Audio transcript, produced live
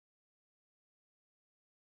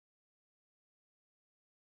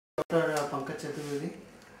Dr. Pankaj Chaturvedi,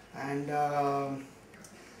 and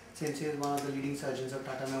since he is one of the leading surgeons of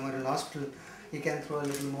Tata Memorial Hospital, he can throw a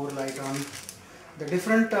little more light on the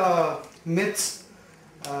different myths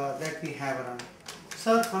that we have around.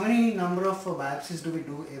 Sir, how many number of biopsies do we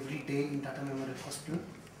do every day in Tata Memorial Hospital?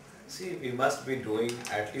 See, we must be doing,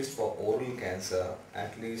 at least for oral cancer,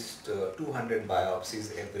 at least 200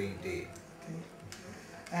 biopsies every day. Okay.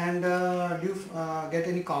 And do you get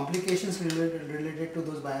any complications related to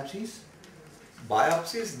those biopsies?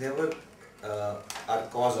 Biopsies never are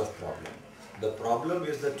cause of problem. The problem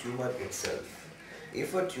is the tumor itself.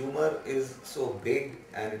 If a tumor is so big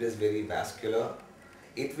and it is very vascular,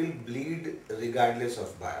 it will bleed regardless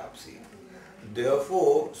of biopsy.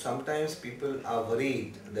 Therefore, sometimes people are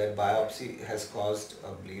worried that biopsy has caused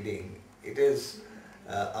a bleeding. It is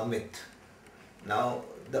a myth. Now,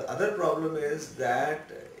 the other problem is that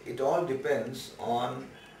it all depends on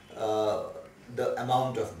the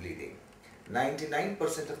amount of bleeding.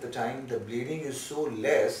 99% of the time the bleeding is so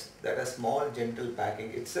less that a small gentle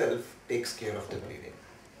packing itself takes care of the bleeding.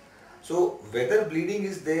 So whether bleeding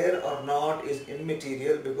is there or not is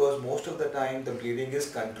immaterial, because most of the time the bleeding is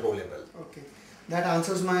controllable. Okay, that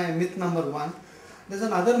answers my myth number one. There's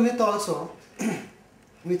another myth also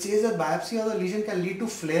which says that biopsy of the lesion can lead to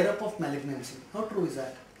flare-up of malignancy. How true is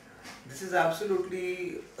that? This is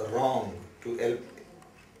absolutely wrong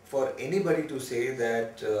for anybody to say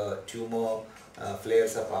that tumor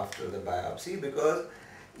flares up after the biopsy, because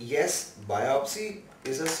yes, biopsy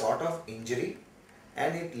is a sort of injury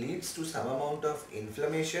and it leads to some amount of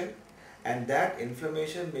inflammation, and that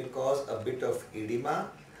inflammation may cause a bit of edema,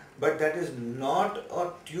 but that is not a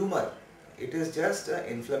tumor. It is just an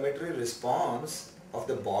inflammatory response of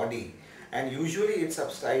the body, and usually it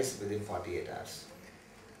subsides within 48 hours.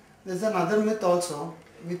 There's another myth also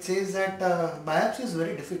which says that biopsy is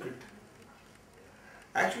very difficult.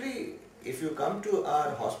 Actually, if you come to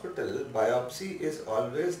our hospital, biopsy is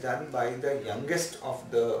always done by the youngest of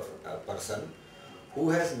the person who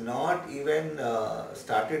has not even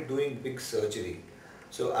started doing big surgery.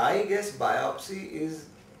 So I guess biopsy is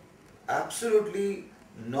absolutely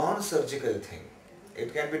non-surgical thing.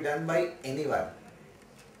 It can be done by anyone.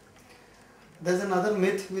 There's another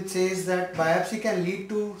myth which says that biopsy can lead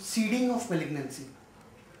to seeding of malignancy.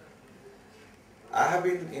 I have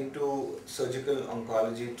been into surgical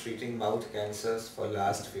oncology treating mouth cancers for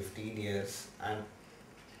last 15 years, and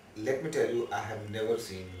let me tell you, I have never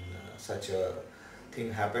seen such a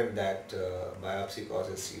thing happen that biopsy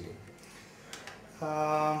causes seeding.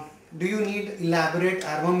 Do you need elaborate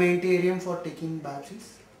armamentarium for taking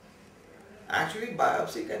biopsies? Actually,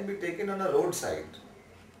 biopsy can be taken on a roadside,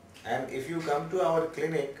 and if you come to our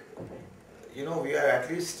clinic, you know, we are at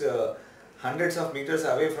least hundreds of meters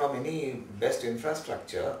away from any best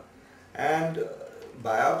infrastructure, and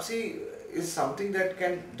biopsy is something that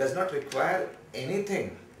does not require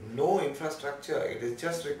anything, no infrastructure. It is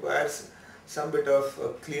just requires some bit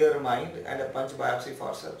of clear mind and a punch biopsy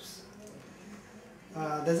forceps.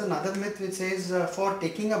 There's another myth which says for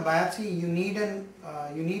taking a biopsy you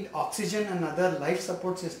need oxygen and other life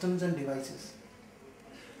support systems and devices.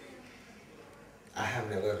 I have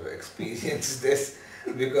never experienced this,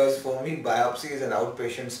 because for me biopsy is an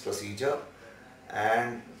outpatient's procedure,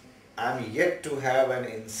 and I'm yet to have an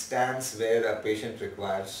instance where a patient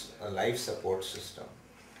requires a life support system.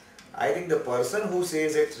 I think the person who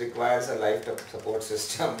says it requires a life support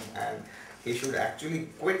system, and he should actually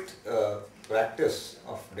quit practice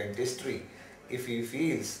of dentistry if he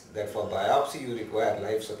feels that for biopsy you require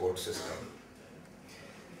life support system.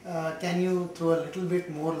 Can you throw a little bit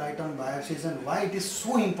more light on biopsies and why it is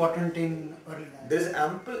so important in early diagnosis? There is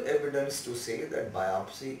ample evidence to say that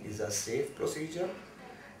biopsy is a safe procedure.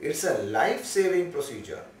 It's a life-saving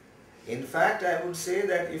procedure. In fact, I would say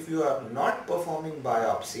that if you are not performing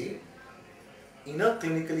biopsy in a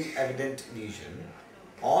clinically evident lesion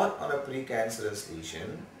or on a precancerous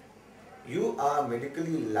lesion, you are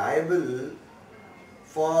medically liable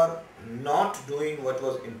for not doing what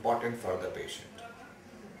was important for the patient.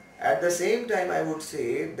 At the same time, I would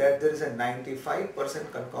say that there is a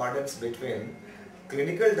 95% concordance between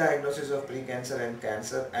clinical diagnosis of precancer and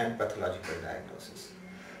cancer and pathological diagnosis.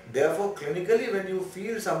 Therefore, clinically, when you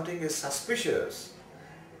feel something is suspicious,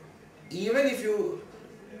 even if you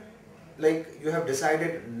have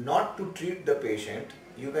decided not to treat the patient,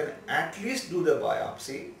 you can at least do the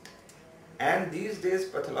biopsy. And these days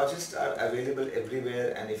pathologists are available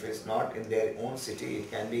everywhere, and if it's not in their own city,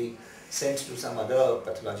 it can be sent to some other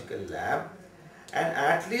pathological lab, and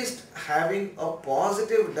at least having a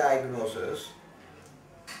positive diagnosis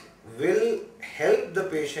will help the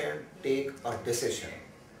patient take a decision.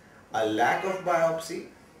 A lack of biopsy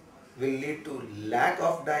will lead to lack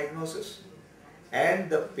of diagnosis, and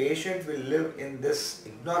the patient will live in this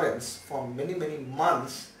ignorance for many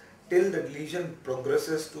months till the lesion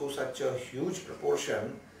progresses to such a huge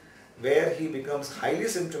proportion where he becomes highly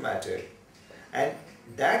symptomatic. And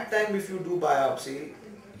that time, if you do biopsy,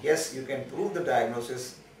 yes, you can prove the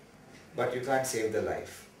diagnosis, but you can't save the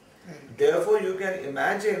life. Therefore, you can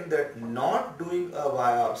imagine that not doing a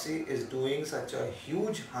biopsy is doing such a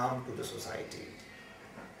huge harm to the society.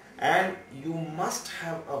 And you must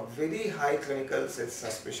have a very high clinical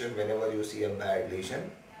suspicion whenever you see a bad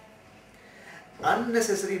lesion.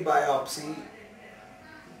 Unnecessary biopsy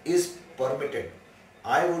is permitted.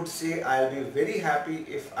 I would say I'll be very happy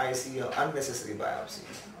if I see an unnecessary biopsy.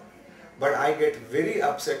 But I get very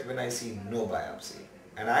upset when I see no biopsy.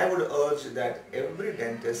 And I would urge that every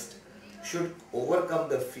dentist should overcome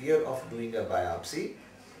the fear of doing a biopsy,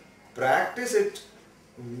 practice it,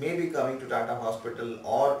 maybe coming to Tata Hospital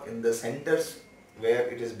or in the centers where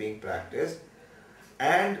it is being practiced,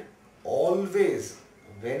 and always,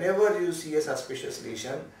 whenever you see a suspicious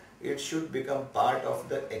lesion, it should become part of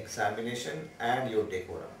the examination and your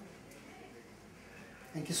takeover.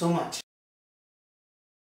 Thank you so much.